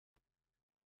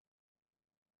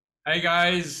Hi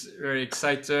guys, very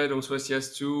excited. I'm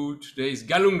Swastiastu. Today is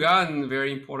Galungan,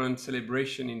 very important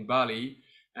celebration in Bali.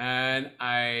 And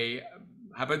I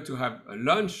happened to have a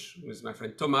lunch with my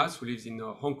friend Thomas, who lives in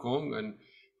Hong Kong and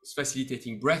is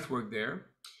facilitating breathwork there.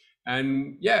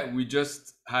 And yeah, we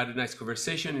just had a nice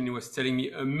conversation and he was telling me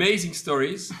amazing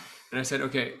stories. And I said,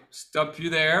 okay, stop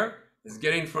you there. Let's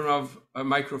get in front of a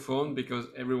microphone because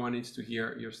everyone needs to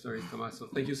hear your stories, Thomas. So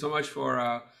thank you so much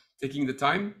for taking the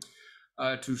time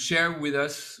to share with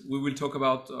us. We will talk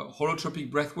about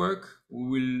holotropic breathwork. We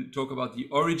will talk about the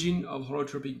origin of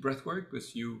holotropic breathwork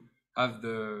because you have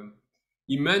the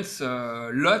immense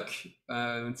luck,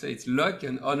 let's say it's luck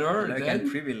and honor, luck then,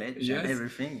 and privilege yes, and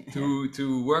everything.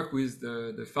 to work with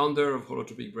the founder of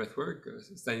holotropic breathwork,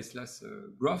 Stanislas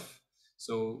Grof.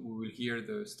 So we will hear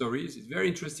the stories. It's very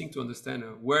interesting to understand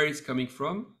where it's coming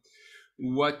from,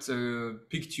 what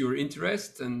piqued your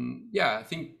interest, and yeah, I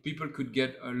think people could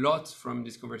get a lot from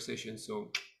this conversation.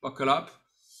 So buckle up.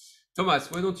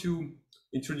 Thomas, why don't you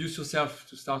introduce yourself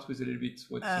to start with a little bit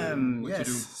what you Yes,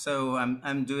 do? so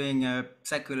I'm doing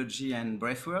psychology and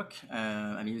breathwork.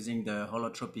 I'm using the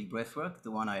holotropic breathwork,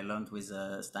 the one I learned with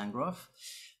Stan Grof.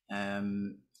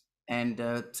 And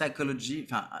psychology,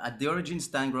 at the origin,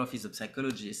 Stan Grof is a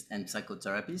psychologist and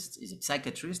psychotherapist. He's a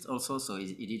psychiatrist also, so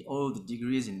he did all the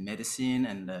degrees in medicine,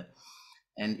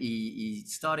 and he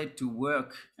started to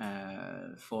work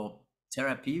for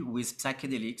therapy with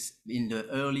psychedelics in the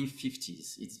early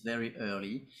 50s. It's very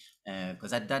early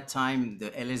because at that time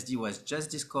the LSD was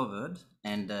just discovered,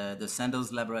 and the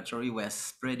Sandoz laboratory was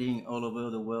spreading all over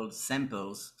the world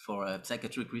samples for a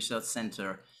psychiatric research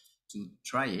center to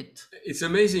try it. It's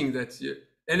amazing that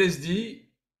LSD,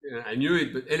 I knew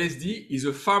it, but LSD is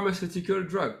a pharmaceutical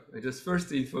drug. I just first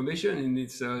the information, and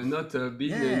it's not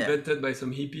been invented by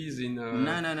some hippies in.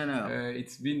 No.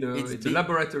 It's been it's a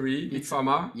laboratory, big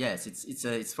pharma. Yes,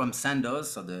 it's from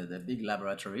Sandoz, so the big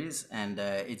laboratories, and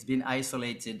it's been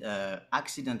isolated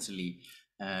accidentally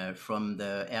from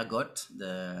the ergot,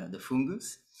 the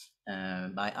fungus,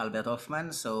 by Albert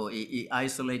Hofmann. So he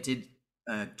isolated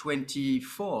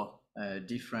 24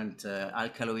 different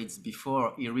alkaloids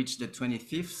before he reached the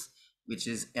 25th, which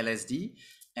is LSD.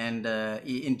 And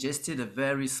he ingested a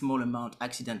very small amount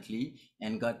accidentally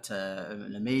and got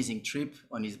an amazing trip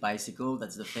on his bicycle.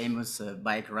 That's the famous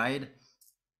bike ride.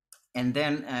 And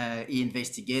then he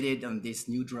investigated on this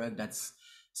new drug that's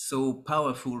so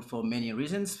powerful for many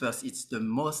reasons. First, it's the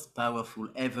most powerful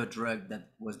ever drug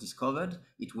that was discovered.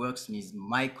 It works with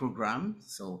microgram,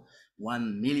 so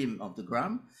 1 millionth of the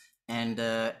gram. And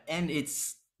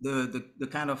it's the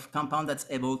kind of compound that's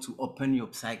able to open your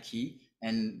psyche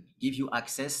and give you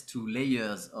access to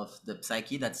layers of the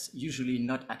psyche that's usually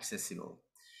not accessible.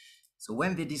 So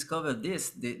when they discovered this,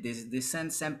 they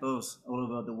sent samples all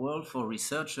over the world for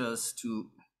researchers to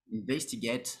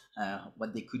investigate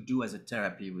what they could do as a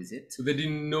therapy with it. So they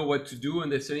didn't know what to do, and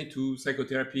they sent it to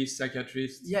psychotherapists,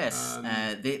 psychiatrists. Yes,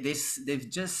 they've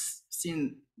just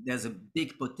seen there's a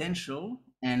big potential,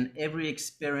 and every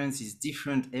experience is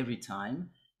different every time.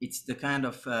 It's the kind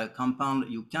of compound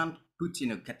you can't put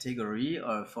in a category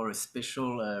or for a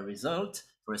special result,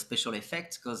 for a special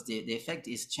effect, because the effect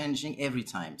is changing every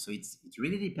time. So it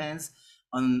really depends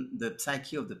on the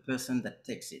psyche of the person that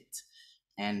takes it.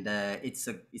 And it's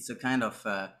a kind of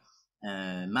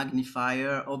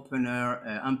magnifier, opener,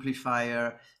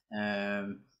 amplifier,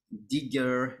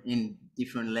 digger in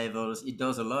different levels. It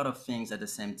does a lot of things at the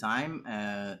same time,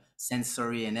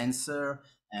 sensory enhancer,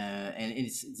 and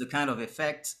it's the kind of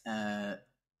effect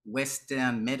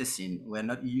Western medicine we're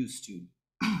not used to.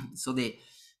 So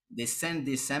they sent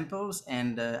these samples,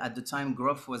 and at the time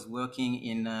Grof was working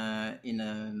in a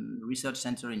research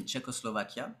center in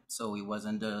Czechoslovakia, so he was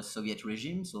under Soviet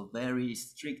regime, so very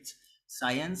strict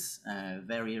science,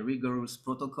 very rigorous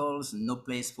protocols, no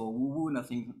place for woo-woo,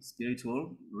 nothing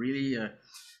spiritual, really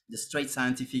the straight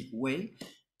scientific way.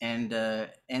 And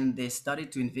they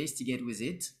started to investigate with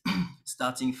it,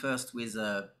 starting first with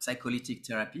psycholytic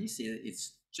therapy. So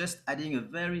it's just adding a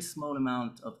very small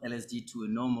amount of LSD to a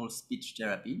normal speech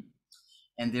therapy.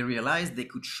 And they realized they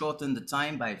could shorten the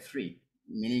time by 3,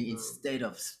 meaning instead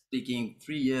of speaking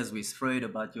 3 years with Freud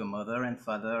about your mother and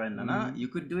father and you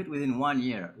could do it within 1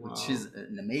 year, which is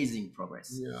an amazing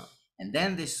progress. Yeah. And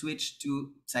then they switched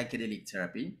to psychedelic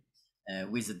therapy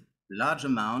with a large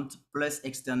amount plus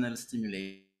external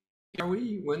stimulation.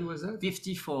 When was that?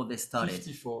 54 they started.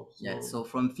 54. So. Yeah, so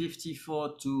from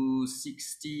 54 to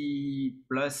 60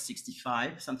 plus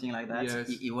 65, something like that. Yes.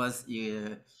 It was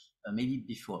maybe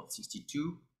before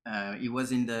 62. He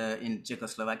was in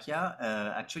Czechoslovakia.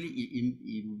 Actually,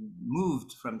 he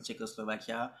moved from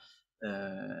Czechoslovakia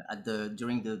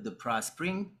during the Prague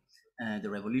Spring, the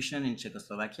revolution in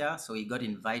Czechoslovakia. So he got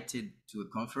invited to a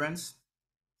conference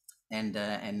and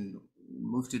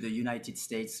moved to the United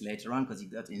States later on because he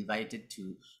got invited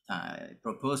to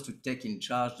propose to take in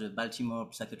charge the Baltimore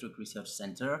Psychotropic Research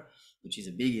Center, which is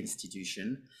a big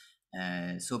institution.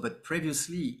 But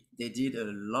previously they did a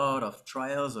lot of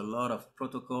trials, a lot of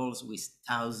protocols with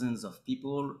thousands of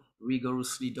people,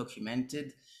 rigorously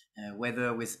documented,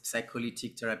 whether with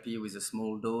psycholytic therapy with a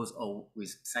small dose or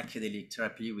with psychedelic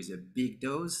therapy with a big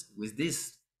dose. With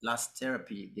this last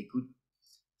therapy, they could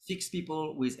fix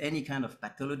people with any kind of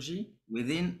pathology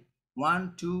within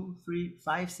 1, 2, 3,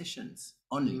 5 sessions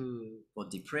only for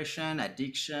depression,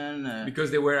 addiction.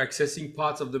 Because they were accessing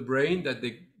parts of the brain that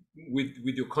they, with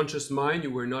your conscious mind,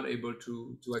 you were not able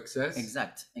to access.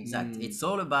 Exact. It's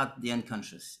all about the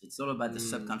unconscious. It's all about the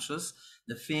subconscious,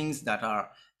 the things that are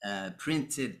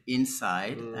printed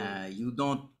inside. You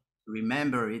don't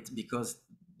remember it because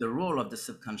the role of the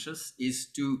subconscious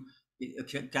is to a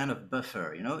kind of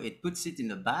buffer, you know, it puts it in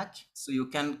the back so you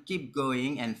can keep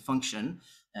going and function,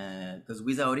 because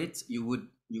without it you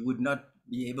would not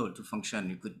be able to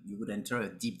function. You would enter a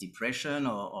deep depression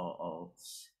or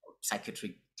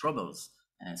psychiatric troubles.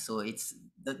 So it's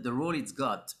the role it's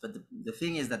got. But the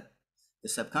thing is that the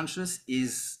subconscious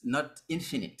is not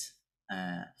infinite.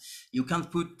 You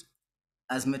can't put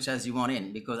as much as you want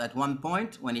in, because at one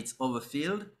point when it's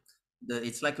overfilled,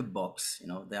 it's like a box, you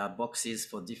know, there are boxes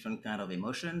for different kind of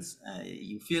emotions.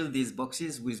 You fill these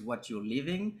boxes with what you're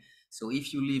living. So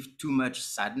if you live too much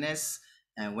sadness,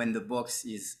 and when the box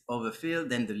is overfilled,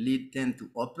 then the lid tends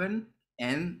to open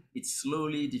and it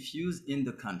slowly diffuses in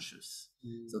the conscious.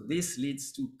 So this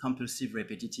leads to compulsive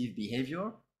repetitive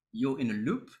behavior. You're in a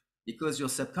loop because your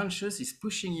subconscious is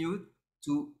pushing you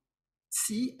to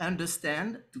see,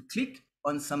 understand, to click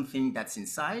on something that's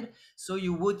inside, so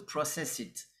you would process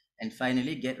it and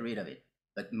finally get rid of it.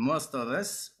 But most of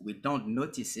us, we don't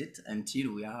notice it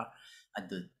until we are at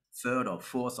the third or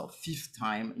fourth or fifth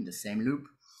time in the same loop,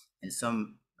 and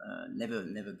some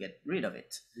never get rid of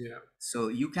it. Yeah. So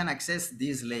you can access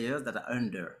these layers that are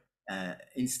under.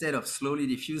 Instead of slowly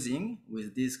diffusing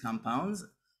with these compounds,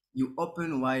 you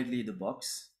open widely the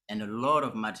box and a lot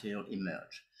of material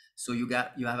emerge. So you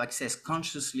have access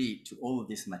consciously to all of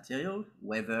this material,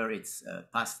 whether it's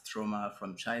past trauma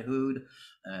from childhood,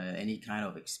 any kind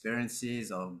of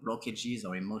experiences or blockages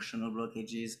or emotional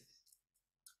blockages.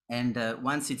 And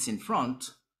once it's in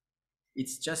front,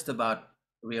 it's just about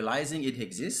realizing it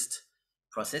exists,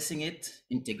 processing it,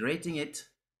 integrating it,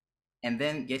 and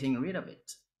then getting rid of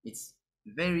it. It's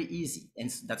very easy.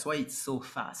 And that's why it's so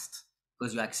fast,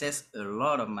 because you access a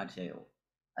lot of material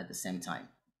at the same time.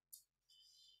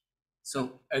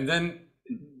 So, and then,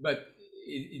 but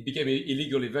it became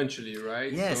illegal eventually,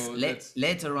 right? Yes, so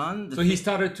later on. So he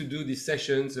started to do these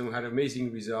sessions and had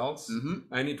amazing results.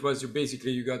 And it was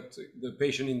basically, you got the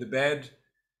patient in the bed,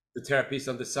 the therapist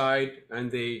on the side,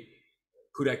 and they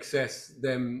could access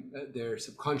their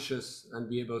subconscious and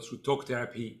be able to talk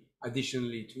therapy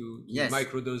additionally to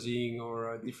microdosing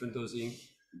or different dosing.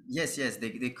 Yes,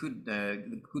 they could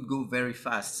go very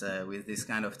fast with this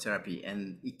kind of therapy,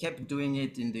 and he kept doing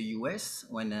it in the U.S.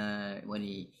 when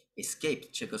he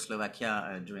escaped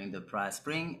Czechoslovakia during the Prague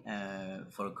Spring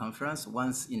for a conference.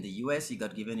 Once in the U.S., he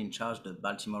got given in charge the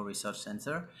Baltimore Research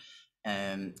Center,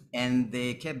 and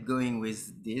they kept going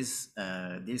with these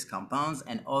compounds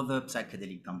and other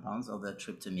psychedelic compounds, other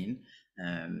tryptamine.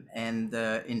 In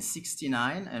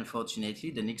 1969,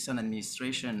 unfortunately, the Nixon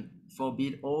administration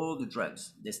forbid all the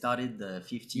drugs. They started the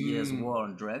 50 years war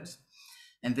on drugs,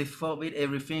 and they forbid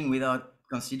everything without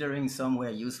considering some were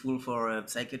useful for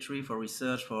psychiatry, for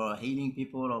research, for healing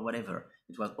people or whatever.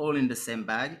 It was all in the same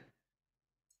bag,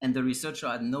 and the researcher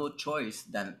had no choice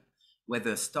than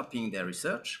whether stopping their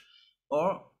research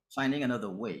or finding another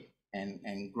way.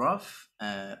 And Grof,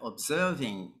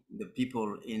 observing the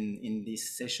people in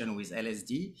this session with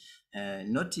LSD,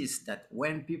 noticed that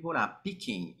when people are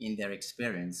peaking in their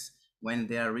experience, when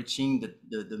they are reaching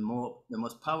the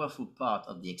most powerful part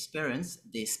of the experience,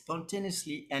 they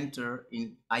spontaneously enter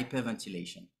in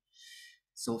hyperventilation.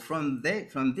 So from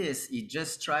this, he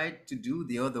just tried to do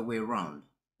the other way around.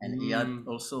 And he had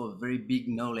also a very big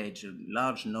knowledge, a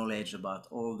large knowledge about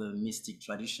all the mystic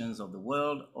traditions of the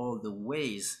world, all the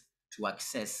ways to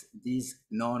access this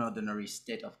non-ordinary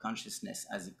state of consciousness,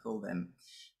 as he called them,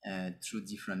 through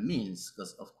different means,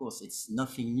 because of course it's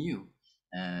nothing new.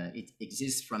 It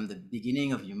exists from the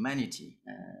beginning of humanity.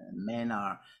 Men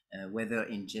are, whether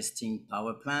ingesting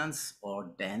power plants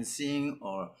or dancing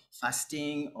or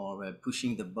fasting or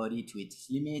pushing the body to its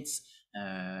limits,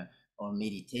 or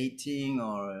meditating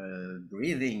or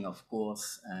breathing, of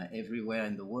course. Everywhere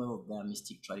in the world, there are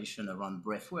mystic tradition around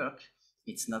breath work.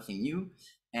 It's nothing new.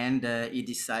 And he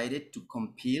decided to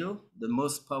compile the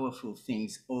most powerful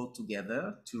things all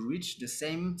together to reach the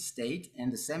same state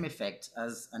and the same effect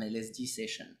as an LSD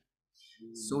session.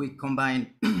 So he combined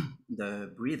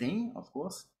the breathing, of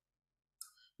course.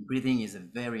 Breathing is a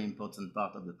very important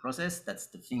part of the process. That's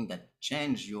the thing that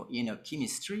changes your inner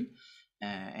chemistry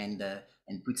and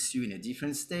puts you in a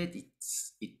different state.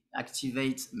 It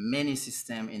activates many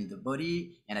systems in the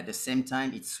body, and at the same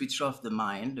time, it switches off the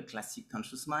mind, the classic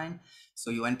conscious mind. So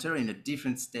you enter in a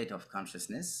different state of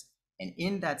consciousness, and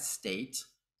in that state,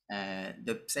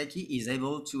 the psyche is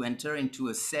able to enter into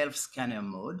a self-scanner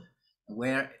mode,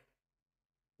 where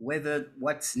whether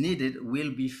what's needed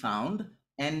will be found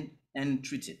and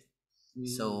treated.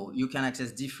 So you can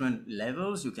access different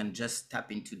levels. You can just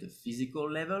tap into the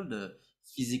physical level, the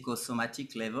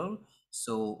physicosomatic level.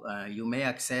 So you may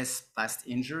access past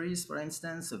injuries, for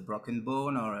instance, a broken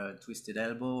bone or a twisted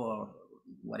elbow or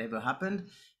whatever happened,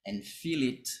 and feel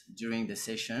it during the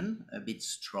session, a bit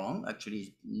strong,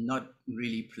 actually not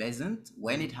really pleasant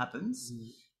when it happens.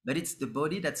 But it's the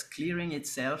body that's clearing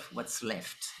itself what's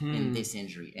left in this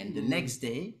injury. And the next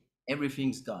day,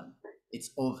 everything's gone.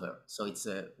 It's over. So it's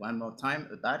one more time,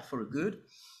 a bad for a good.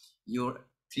 You're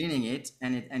cleaning it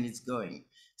and it's going.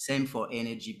 Same for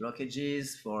energy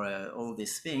blockages, for all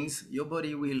these things. Your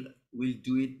body will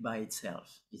do it by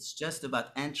itself. It's just about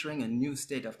entering a new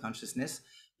state of consciousness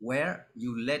where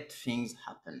you let things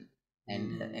happen.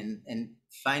 And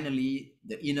finally,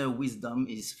 the inner wisdom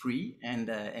is free and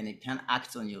it can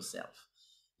act on yourself.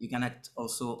 You can act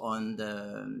also on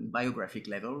the biographic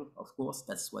level, of course.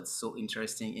 That's what's so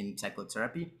interesting in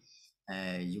psychotherapy.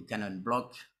 You can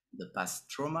unblock the past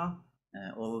trauma,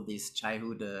 all these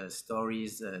childhood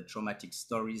stories, traumatic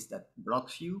stories that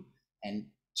block you, and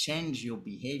change your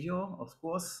behavior, of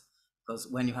course, because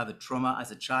when you have a trauma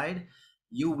as a child,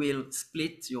 you will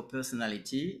split your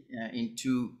personality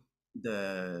into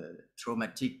the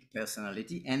traumatic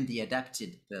personality and the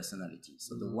adapted personality.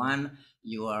 So the one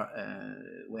you are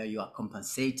where you are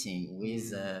compensating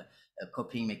with a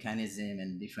coping mechanism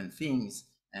and different things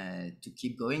to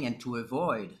keep going and to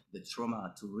avoid the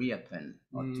trauma to reopen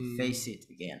or to face it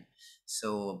again.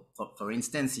 So for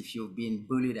instance, if you've been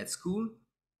bullied at school,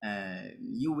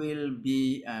 you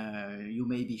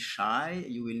may be shy,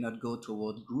 you will not go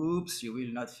toward groups, you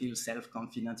will not feel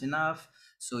self-confident enough,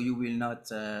 so you will not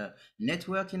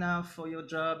network enough for your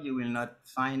job, you will not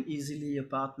find easily a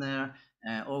partner,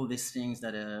 all these things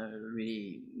that are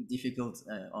really difficult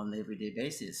on an everyday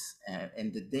basis.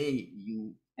 And the day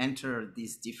you enter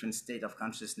this different state of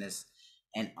consciousness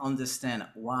and understand,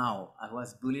 wow, I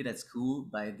was bullied at school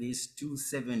by these two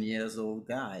 7-year-old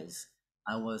guys.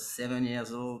 I was 7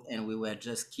 years old and we were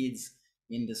just kids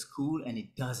in the school, and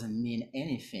it doesn't mean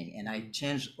anything. And I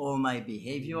changed all my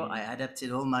behavior. I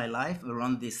adapted all my life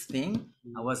around this thing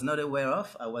I was not aware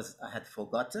of. I had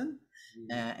forgotten,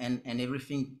 and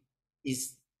everything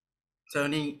is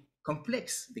turning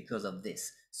complex because of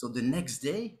this. So the next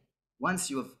day, once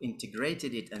you have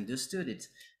integrated it, understood it,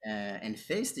 and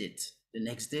faced it, the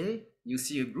next day you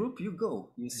see a group, you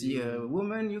go. You see a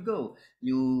woman, you go.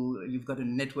 You've got a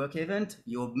network event,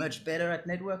 you're much better at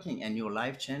networking, and your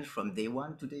life changed from day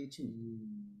one to day two.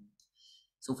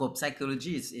 So for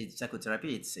psychology, it's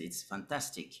psychotherapy, it's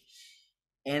fantastic.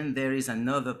 And there is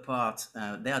another part.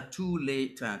 There are two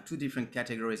different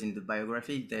categories in the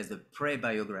biographic. There's the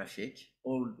pre-biographic,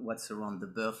 all what's around the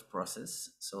birth process.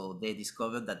 So they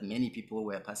discovered that many people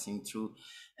were passing through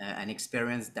an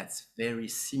experience that's very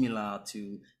similar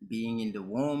to being in the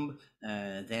womb,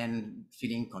 then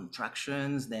feeling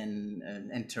contractions, then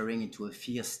entering into a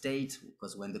fear state,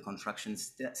 because when the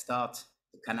contractions start,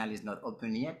 the canal is not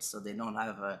open yet, so they don't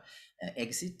have a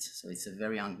exit. So it's a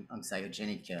very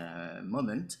anxiogenic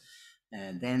moment.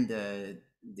 And then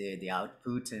the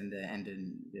output and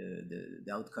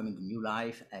the outcome in the new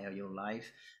life, your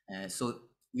life. So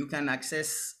you can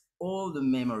access all the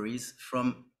memories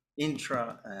from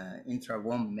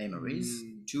intra-womb memories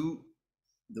to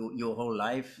your whole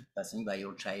life, passing by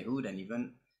your childhood and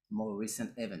even more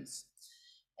recent events.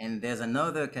 And there's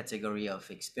another category of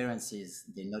experiences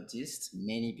they noticed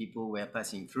many people were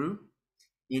passing through.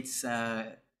 It's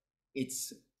psychedelic.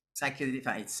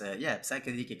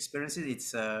 Psychedelic experiences.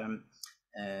 It's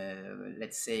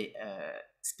let's say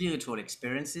spiritual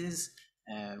experiences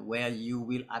where you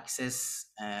will access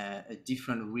a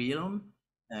different realm.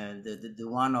 The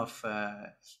one of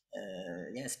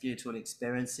spiritual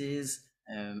experiences,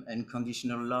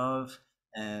 unconditional love.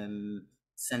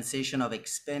 sensation of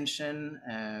expansion,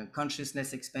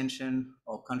 consciousness expansion,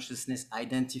 or consciousness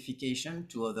identification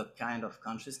to other kind of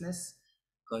consciousness,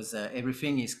 because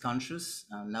everything is conscious.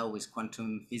 Now with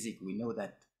quantum physics, we know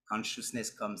that consciousness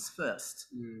comes first,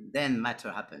 then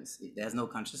matter happens. If there's no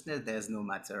consciousness, there's no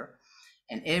matter,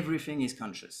 and everything is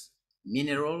conscious.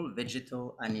 Mineral,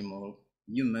 vegetal, animal,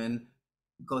 human,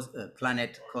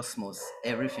 planet, cosmos,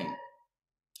 everything.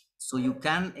 So you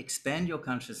can expand your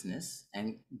consciousness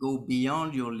and go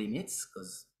beyond your limits,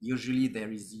 because usually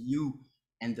there is you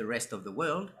and the rest of the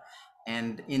world.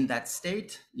 And in that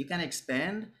state, you can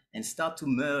expand and start to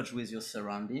merge with your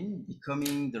surrounding,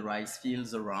 becoming the rice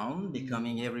fields around,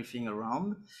 becoming everything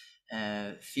around,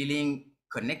 feeling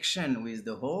connection with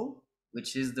the whole,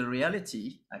 which is the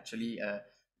reality. Actually,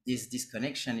 this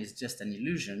disconnection is just an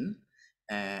illusion,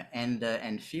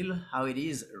 and feel how it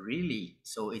is really.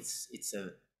 So it's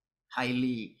a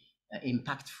highly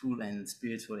impactful and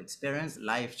spiritual experience,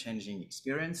 life-changing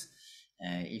experience.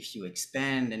 If you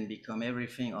expand and become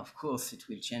everything, of course, it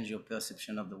will change your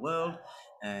perception of the world.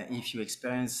 If you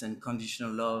experience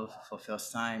unconditional love for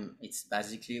first time, it's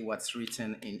basically what's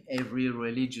written in every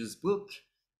religious book,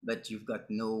 but you've got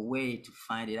no way to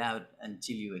find it out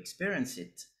until you experience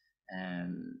it.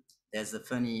 There's a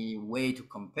funny way to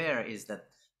compare is that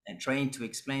trying to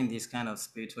explain these kind of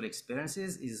spiritual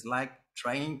experiences is like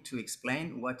trying to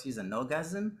explain what is an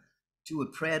orgasm to a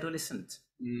pre-adolescent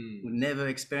who never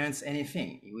experienced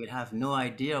anything. He will have no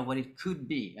idea what it could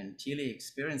be until he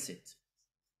experiences it.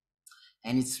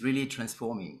 And it's really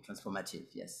transformative,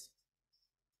 yes.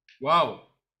 Wow.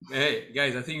 Hey,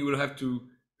 guys, I think you will have to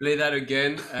play that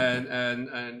again,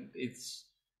 and it's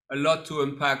a lot to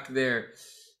unpack there.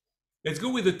 Let's go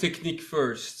with the technique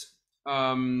first.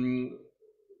 I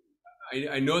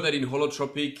know that in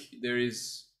holotropic, you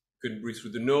can breathe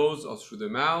through the nose or through the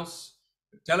mouth.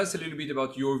 Tell us a little bit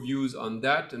about your views on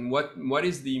that, and what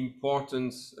is the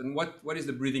importance, and what is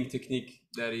the breathing technique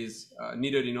that is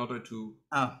needed in order to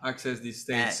access these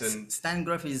states. And Stan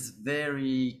Grof is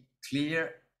very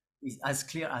clear, is as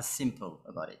clear as simple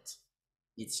about it.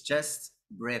 It's just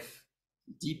breath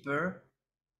deeper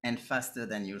and faster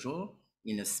than usual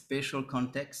in a special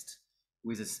context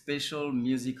with a special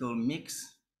musical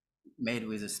mix made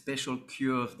with a special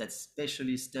curve that's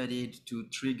specially studied to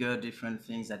trigger different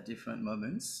things at different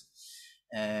moments,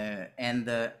 and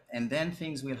then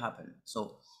things will happen.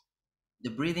 So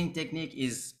the breathing technique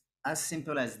is as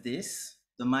simple as this.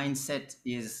 The mindset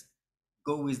is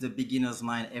go with the beginner's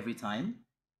mind every time.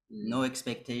 No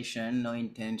expectation, no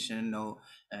intention, no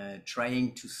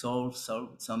trying to solve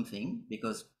something,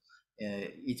 because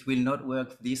it will not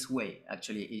work this way.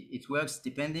 Actually, it works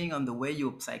depending on the way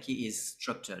your psyche is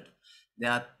structured.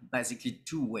 There are basically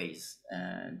two ways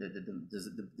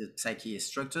the psyche is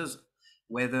structured,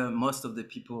 whether most of the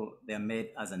people, they're made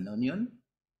as an onion.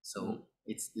 So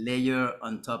it's layer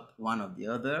on top one of the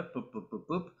other, poop, poop, poop,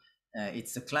 poop.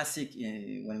 It's a classic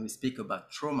when we speak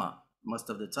about trauma, most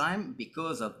of the time,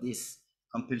 because of this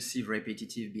compulsive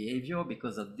repetitive behavior,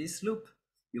 because of this loop,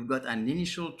 you've got an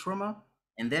initial trauma,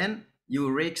 and then you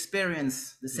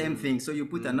re-experience the same thing. So you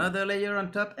put another layer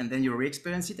on top, and then you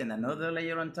re-experience it, and another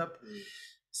layer on top.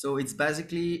 So it's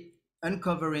basically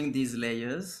uncovering these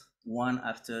layers one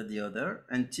after the other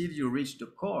until you reach the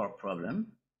core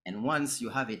problem. And once you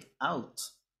have it out,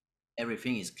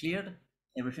 everything is cleared,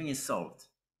 everything is solved.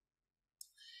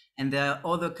 And there are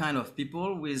other kind of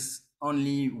people with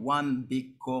only one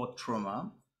big core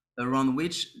trauma around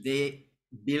which they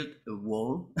build a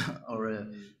wall or a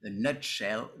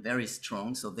nutshell, very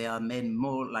strong. So they are made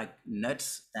more like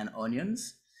nuts than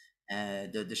onions.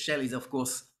 The shell is, of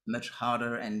course, much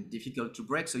harder and difficult to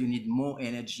break. So you need more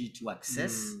energy to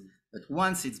access. But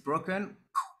once it's broken,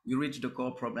 you reach the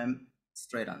core problem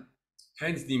straight on.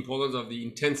 Hence the importance of the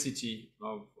intensity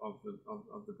of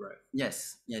the breath.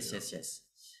 Yes.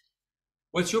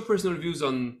 What's your personal views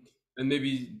on, and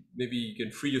maybe you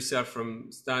can free yourself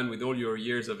from Stan with all your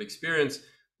years of experience,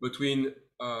 between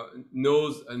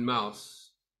nose and mouth?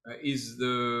 Are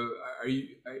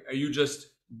you just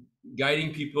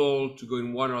guiding people to go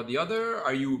in one or the other?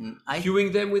 Are you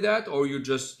cueing them with that, or you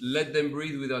just let them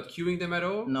breathe without cueing them at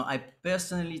all? No, I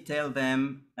personally tell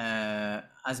them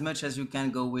as much as you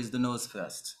can go with the nose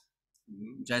first.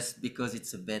 Just because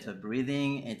it's a better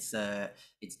breathing, it's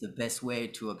the best way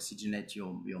to oxygenate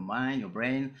your mind, your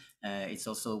brain. It's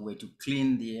also a way to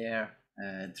clean the air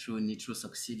through nitrous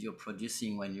oxide you're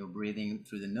producing when you're breathing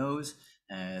through the nose.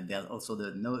 There's also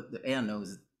the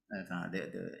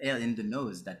air in the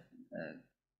nose that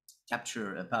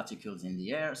capture particles in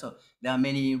the air. So there are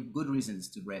many good reasons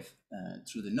to breathe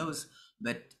through the nose,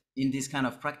 but in this kind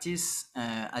of practice,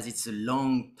 as it's a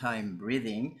long time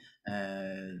breathing,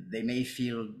 they may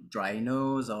feel dry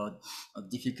nose or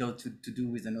difficult to do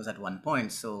with the nose at one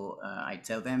point. So I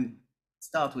tell them,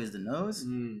 start with the nose,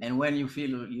 and when you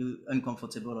feel you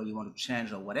uncomfortable or you want to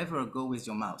change or whatever, go with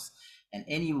your mouth. And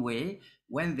anyway,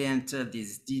 when they enter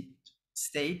this deep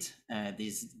state,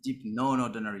 this deep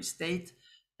non-ordinary state,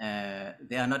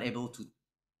 they are not able to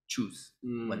choose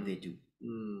what they do.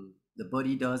 The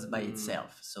body does by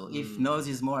itself. So if nose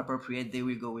is more appropriate, they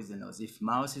will go with the nose. If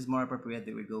mouth is more appropriate,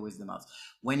 they will go with the mouth.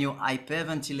 When you're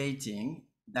hyperventilating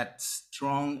that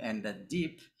strong and that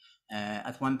deep,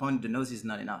 at one point the nose is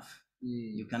not enough.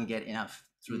 You can't get enough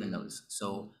through the nose.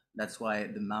 So that's why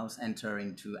the mouth enter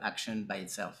into action by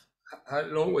itself. How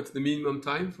long? What's the minimum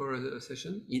time for a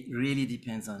session? It really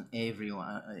depends on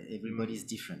everyone. Everybody's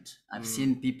different. I've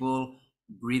seen people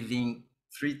breathing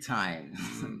 3 times.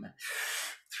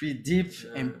 3 deep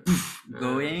and poof,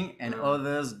 going, and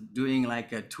others doing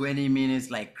like a 20 minutes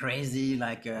like crazy,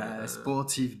 like a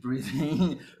sportive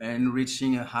breathing and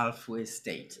reaching a halfway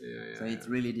state. So it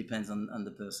really depends on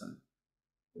the person.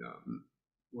 Yeah,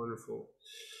 wonderful.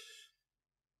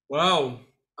 Wow.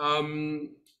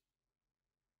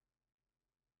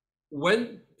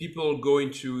 When people go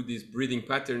into these breathing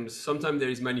patterns, sometimes there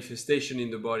is manifestation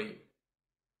in the body.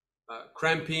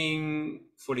 Cramping,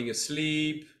 falling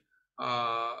asleep,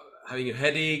 having a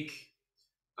headache.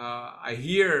 I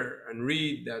hear and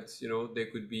read that, you know, there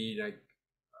could be like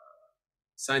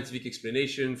scientific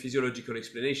explanation, physiological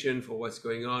explanation for what's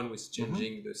going on with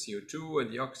changing the CO2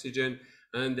 and the oxygen.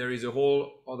 And there is a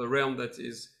whole other realm that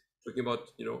is talking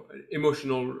about, you know,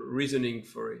 emotional reasoning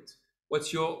for it.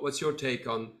 What's your take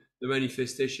on the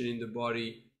manifestation in the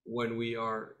body when we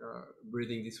are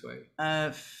breathing this way?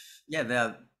 Yeah,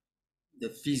 the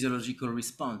physiological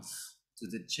response to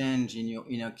the change in your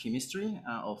inner chemistry.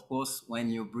 Of course,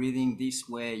 when you're breathing this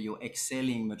way, you're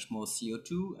exhaling much more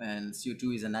CO2, and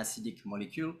CO2 is an acidic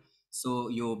molecule. So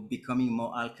you're becoming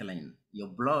more alkaline. Your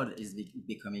blood is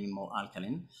becoming more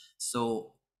alkaline.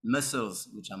 So muscles,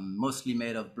 which are mostly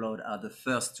made of blood, are the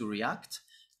first to react.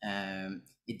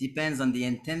 It depends on the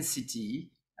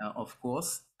intensity, of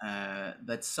course,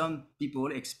 but some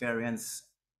people experience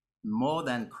more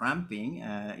than cramping.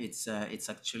 It's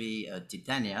actually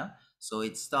titania. So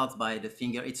it starts by the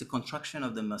finger. It's a contraction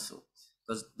of the muscle,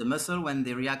 because the muscle, when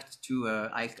they react to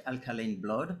alkaline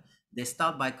blood, they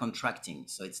start by contracting.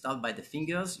 So it starts by the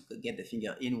fingers. You could get the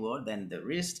finger inward, then the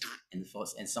wrist,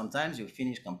 and sometimes you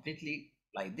finish completely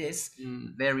like this,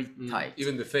 very tight.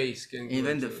 Even the face can go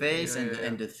even the face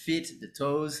and the feet, the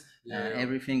toes,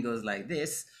 everything goes like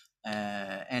this.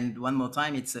 And one more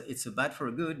time, it's a bad for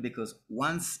a good, because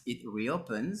once it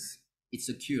reopens, it's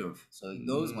a curve. So it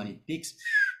goes, when it peaks,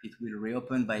 it will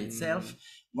reopen by itself.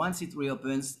 Once it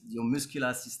reopens, your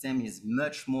muscular system is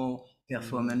much more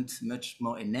performant, much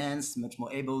more enhanced, much more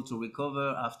able to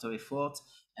recover after effort.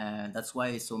 And that's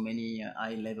why so many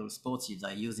high-level sportives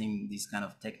are using these kind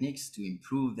of techniques to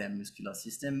improve their muscular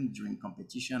system during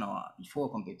competition or before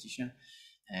competition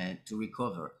to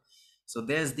recover. So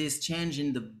there's this change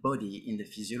in the body, in the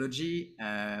physiology.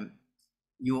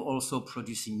 You're also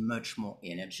producing much more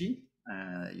energy.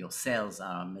 Your cells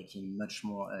are making much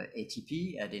more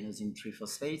ATP, adenosine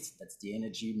triphosphate. That's the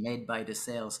energy made by the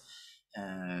cells.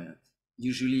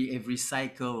 Usually every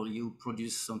cycle you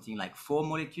produce something like 4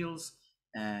 molecules.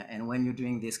 And when you're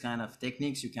doing this kind of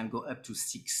techniques, you can go up to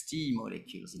 60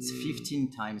 molecules. It's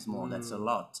 15 times more. That's a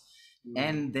lot.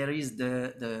 And there is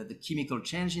the chemical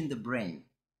change in the brain.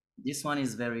 This one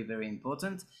is very, very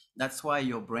important. That's why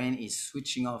your brain is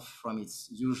switching off from its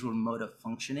usual mode of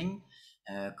functioning,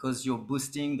 because you're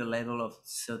boosting the level of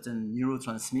certain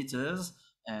neurotransmitters.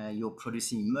 You're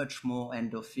producing much more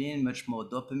endorphin, much more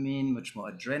dopamine, much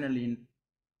more adrenaline.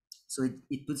 So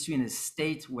it puts you in a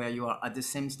state where you are at the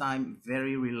same time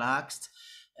very relaxed,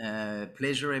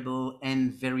 pleasurable,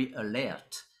 and very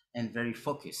alert and very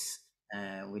focused,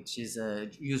 which is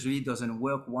usually doesn't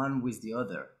work one with the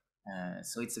other.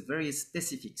 So it's a very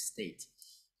specific state.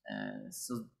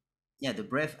 So yeah, the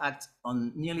breath acts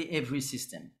on nearly every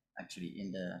system, actually,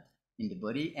 in the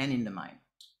body and in the mind.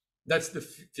 That's the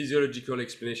physiological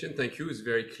explanation. Thank you. It's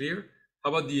very clear. How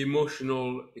about the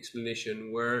emotional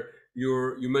explanation, where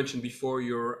you mentioned before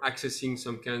you're accessing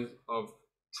some kind of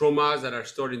traumas that are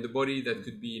stored in the body that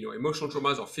could be, you know, emotional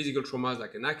traumas or physical traumas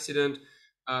like an accident.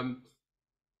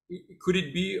 Could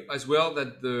it be as well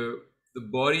that the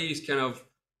body is kind of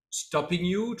stopping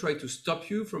you, trying to stop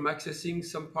you from accessing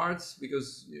some parts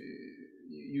because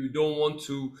you don't want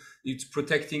to? It's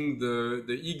protecting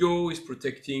the ego, is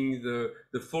protecting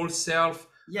the false self,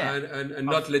 and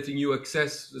not letting you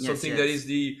access something that is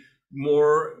the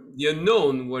more the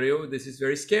unknown, where this is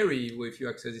very scary if you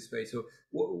access this space. So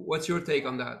what's your take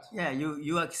on that? Yeah,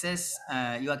 you access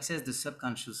the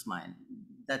subconscious mind.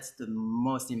 That's the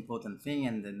most important thing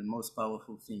and the most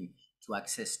powerful thing to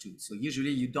access to. So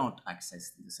usually you don't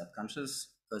access the subconscious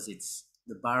because it's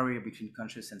the barrier between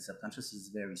conscious and subconscious is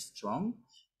very strong.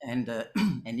 And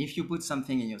and if you put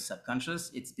something in your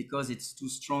subconscious, it's because it's too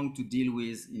strong to deal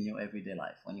with in your everyday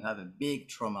life. When you have a big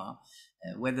trauma,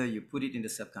 whether you put it in the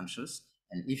subconscious,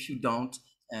 and if you don't,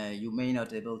 you may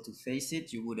not able to face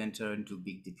it. You would enter into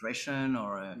big depression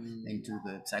or into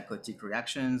the psychotic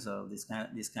reactions or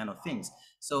this kind of things.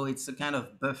 So it's a kind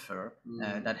of buffer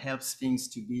that helps things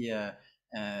to be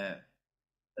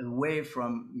away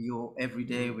from your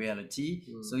everyday reality,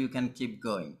 so you can keep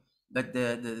going. But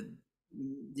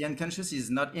the unconscious is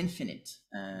not infinite.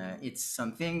 It's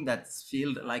something that's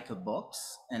filled like a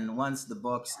box, and once the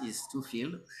box is too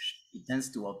filled, it tends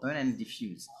to open and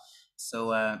diffuse.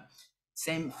 So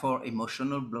same for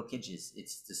emotional blockages.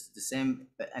 It's the same.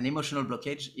 An emotional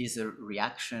blockage is a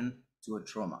reaction to a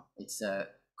trauma. It's a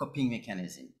coping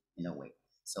mechanism in a way.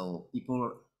 So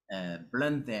people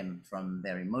blunt them from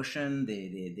their emotion.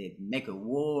 They make a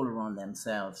wall around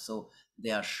themselves, so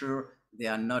they are sure they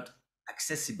are not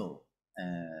accessible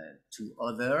to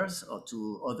others or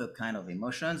to other kind of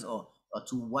emotions or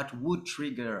to what would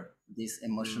trigger this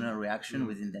emotional reaction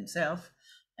within themselves.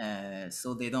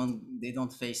 So they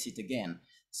don't face it again.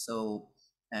 So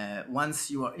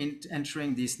once you are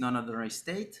entering this non-ordinary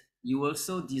state, you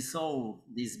also dissolve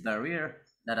this barrier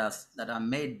that are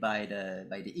made by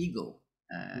the ego.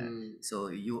 So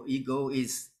your ego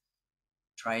is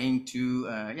trying to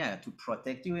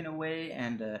protect you in a way,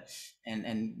 and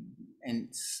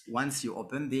once you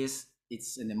open this,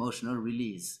 it's an emotional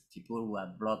release. People who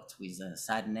are blocked with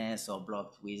sadness or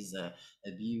blocked with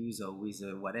abuse or with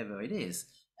whatever it is,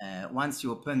 once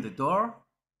you open the door,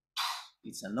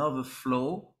 it's an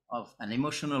overflow of an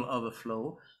emotional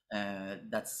overflow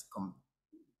that's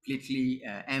completely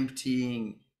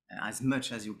emptying as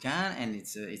much as you can, and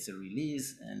it's a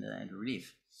release and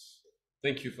relief.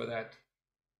 Thank you for that.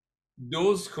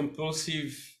 Those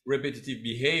compulsive repetitive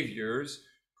behaviors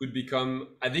could become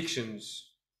addictions,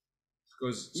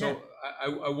 because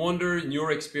I wonder, in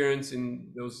your experience,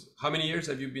 in those, how many years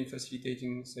have you been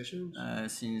facilitating sessions?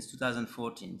 Since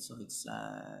 2014, so it's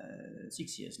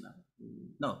 6 years now.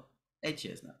 No, 8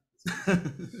 years now.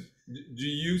 Do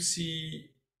you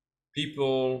see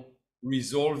people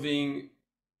resolving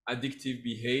addictive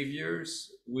behaviors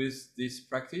with this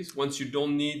practice once you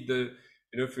don't need the,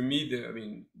 for me,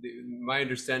 my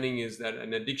understanding is that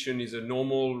an addiction is a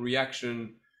normal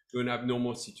reaction to an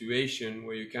abnormal situation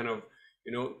where you kind of,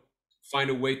 find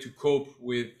a way to cope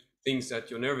with things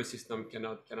that your nervous system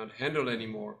cannot handle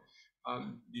anymore.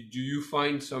 Do you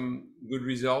find some good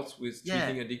results with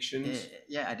treating addictions?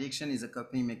 Addiction is a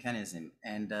coping mechanism,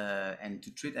 and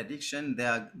to treat addiction,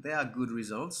 there are good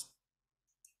results.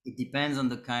 It depends on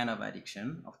the kind of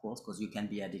addiction, of course, because you can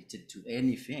be addicted to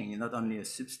anything, not only a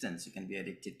substance. You can be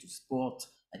addicted to sport,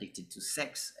 addicted to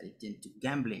sex, addicted to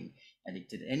gambling,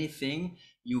 addicted to anything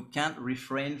you can't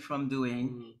refrain from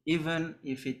doing, even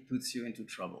if it puts you into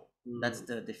trouble. That's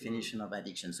the definition of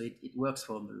addiction. So it works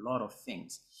for a lot of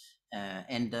things,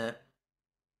 and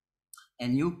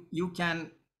you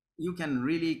can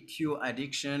really cure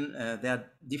addiction. There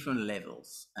are different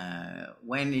levels.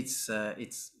 When it's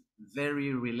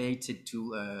very related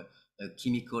to a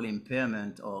chemical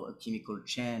impairment or a chemical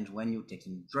change, when you're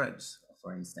taking drugs,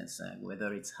 for instance,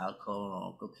 whether it's alcohol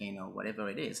or cocaine or whatever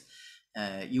it is,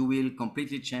 you will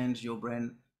completely change your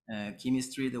brain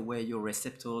chemistry, the way your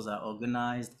receptors are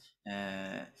organized,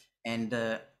 and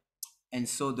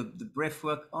so the breath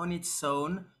work on its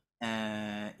own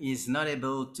is not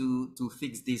able to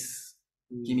fix this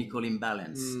chemical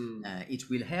imbalance. It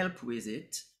will help with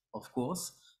it, of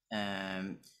course.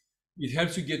 It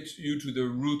helps you get you to the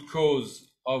root cause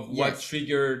of what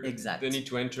triggered the need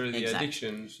to enter the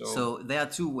addiction. So there are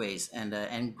two ways, and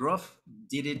Grof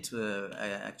did it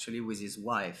actually with his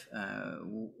wife,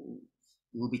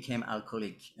 who became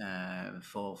alcoholic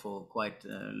for quite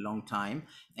a long time,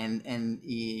 and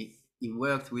he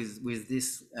worked with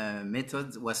this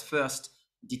method. Was first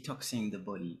detoxing the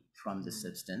body from the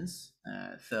substance,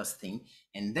 first thing,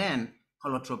 and then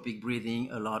holotropic breathing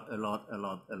a lot.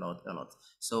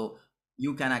 So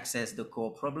you can access the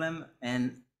core problem,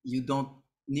 and you don't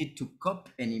need to cope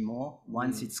anymore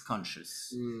once it's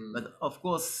conscious. But of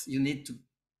course, you need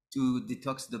to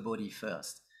detox the body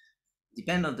first.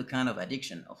 Depend on the kind of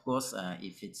addiction, of course.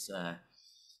 If it's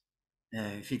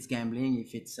gambling,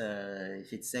 if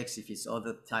it's sex, if it's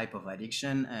other type of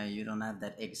addiction, you don't have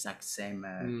that exact same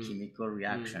chemical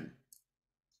reaction.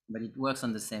 but it works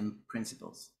on the same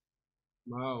principles.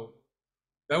 Wow.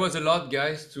 That was a lot,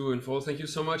 guys, to unfold. Thank you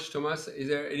so much, Thomas. Is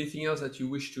there anything else that you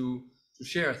wish to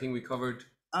share? I think we covered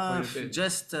quite a bit.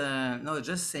 Just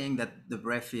saying that the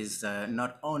breath is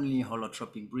not only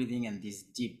holotropic breathing and these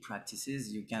deep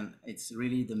practices. It's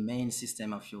really the main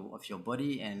system of your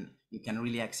body, and you can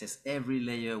really access every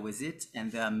layer with it.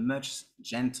 And there are much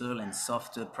gentle and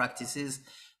softer practices.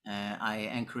 I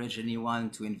encourage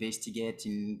anyone to investigate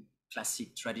in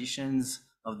classic traditions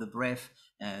of the breath,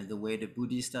 the way the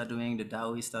Buddhists are doing, the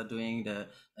Taoists are doing, the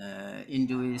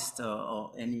Hinduists,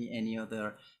 or any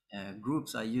other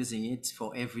groups are using it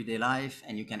for everyday life,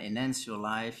 and you can enhance your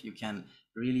life. You can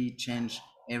really change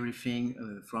everything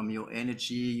from your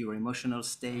energy, your emotional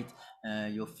state,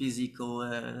 your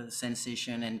physical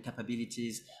sensation and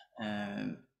capabilities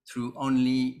through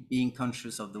only being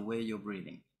conscious of the way you're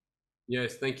breathing.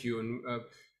 Yes, thank you. And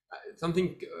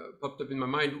something popped up in my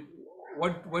mind.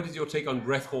 What is your take on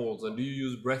breath holds? And do you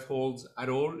use breath holds at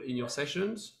all in your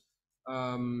sessions?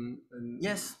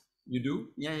 Yes. You do?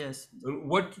 Yeah, yes. And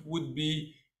what would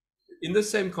be, in the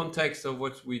same context of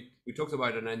what we talked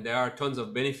about, and there are tons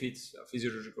of benefits,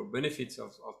 physiological benefits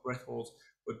of breath holds,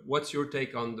 but what's your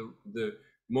take on the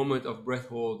moment of breath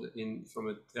hold from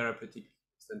a therapeutic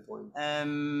standpoint?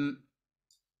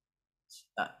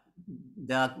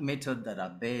 There are methods that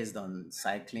are based on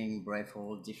cycling, breath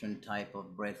hold, different type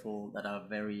of breath hold that are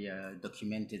very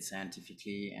documented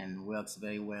scientifically and works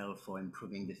very well for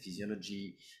improving the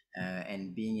physiology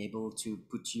and being able to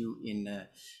put you in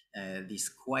this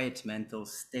quiet mental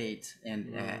state,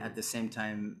 and at the same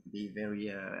time be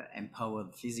very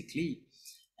empowered physically.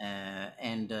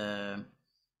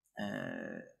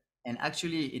 And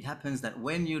actually, it happens that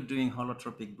when you're doing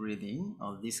holotropic breathing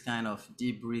or this kind of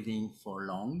deep breathing for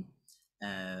long,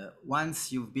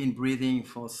 once you've been breathing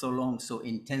for so long, so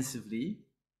intensively,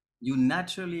 you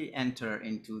naturally enter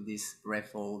into this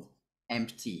breath hold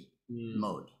empty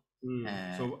mode.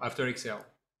 So after exhale.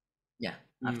 Yeah,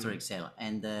 after exhale,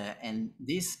 and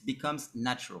this becomes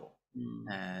natural.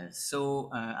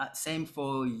 Same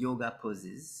for yoga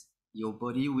poses. Your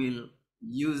body will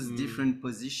use different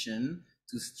position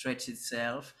to stretch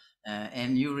itself,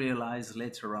 and you realize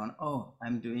later on, oh,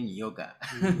 I'm doing yoga.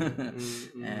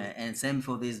 And same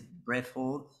for this breath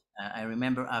hold. I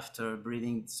remember after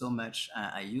breathing so much,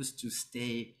 I used to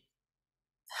stay,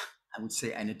 I would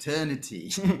say, an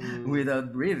eternity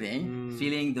without breathing,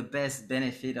 feeling the best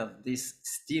benefit of this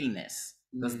stillness,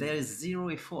 because there is zero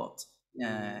effort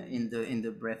in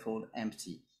the breath hold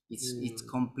empty. It's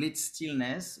complete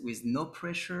stillness with no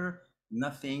pressure,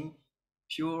 nothing,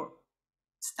 pure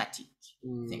static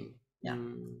thing. Yeah.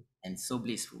 And so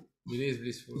blissful. It is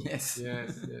blissful. Yes.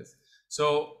 Yes.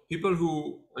 So people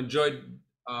who enjoyed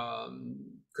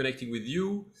connecting with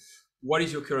you, what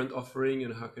is your current offering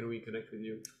and how can we connect with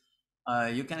you?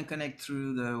 You can connect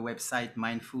through the website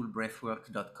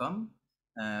mindfulbreathwork.com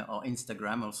or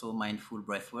Instagram, also Mindful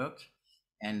Breathwork.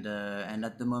 And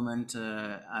at the moment,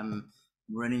 I'm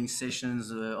running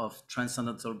sessions of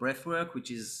Transcendental Breathwork, which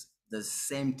is the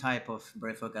same type of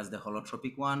breathwork as the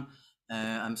holotropic one.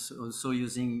 I'm also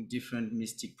using different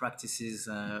mystic practices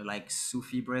like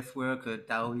Sufi breathwork,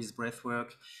 Taoist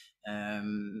breathwork,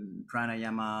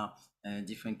 pranayama,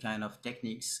 different kind of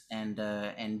techniques, and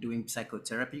doing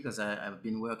psychotherapy, because I've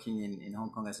been working in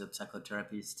Hong Kong as a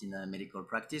psychotherapist in a medical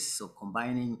practice. So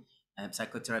combining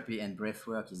psychotherapy and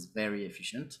breathwork is very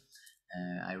efficient.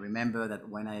 I remember that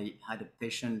when I had a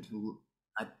patient who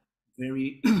had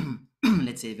very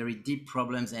let's say very deep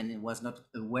problems and was not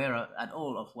aware at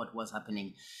all of what was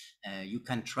happening, you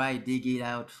can try dig it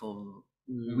out for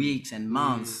weeks and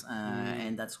months,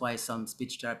 and that's why some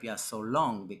speech therapy are so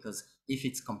long, because if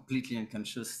it's completely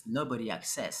unconscious, nobody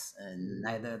access,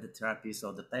 neither the therapist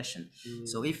or the patient.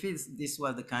 So if this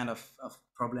was the kind of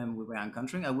problem we were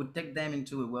encountering, I would take them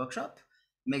into a workshop,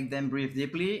 make them breathe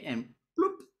deeply, and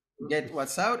bloop, get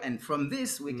what's out, and from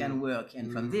this we can work,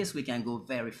 and from this we can go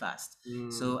very fast.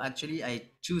 So actually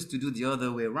I choose to do the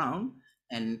other way around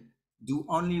and do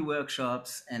only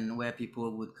workshops, and where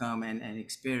people would come and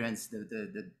experience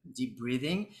the deep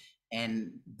breathing,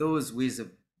 and those with a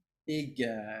big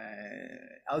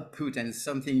output and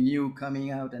something new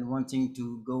coming out and wanting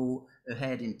to go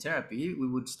ahead in therapy, we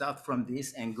would start from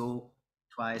this and go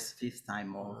twice, fifth time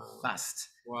more fast.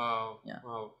 Wow. Yeah.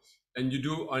 Wow. And you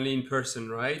do only in person,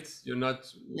 right? You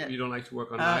don't like to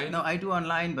work online? No, I do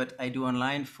online, but I do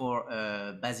online for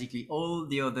basically all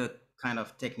the other kind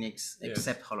of techniques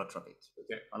except holotropic.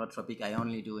 Okay. Holotropic I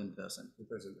only do in person.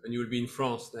 And you will be in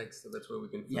France next, so that's where we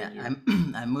can find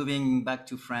you. I'm moving back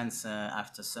to France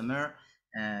after summer,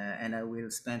 and I will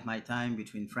spend my time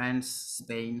between France,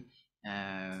 Spain,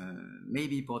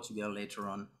 maybe Portugal later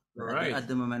on. But Right. at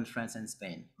the moment, France and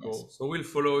Spain. Cool. Yes. So we'll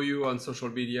follow you on social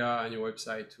media and your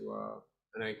website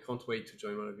and I can't wait to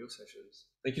join one of your sessions.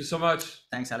 Thank you so much.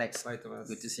 Thanks, Alex. Bye, Thomas.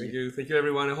 Good to see you. you. Thank you,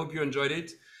 everyone. I hope you enjoyed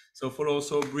it. So follow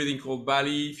also Breathing Called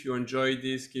Bali. If you enjoyed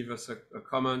this, give us a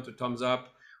comment, a thumbs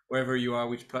up, wherever you are,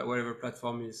 whatever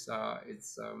platform is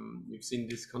you've seen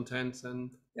this content.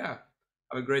 And yeah,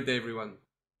 have a great day, everyone.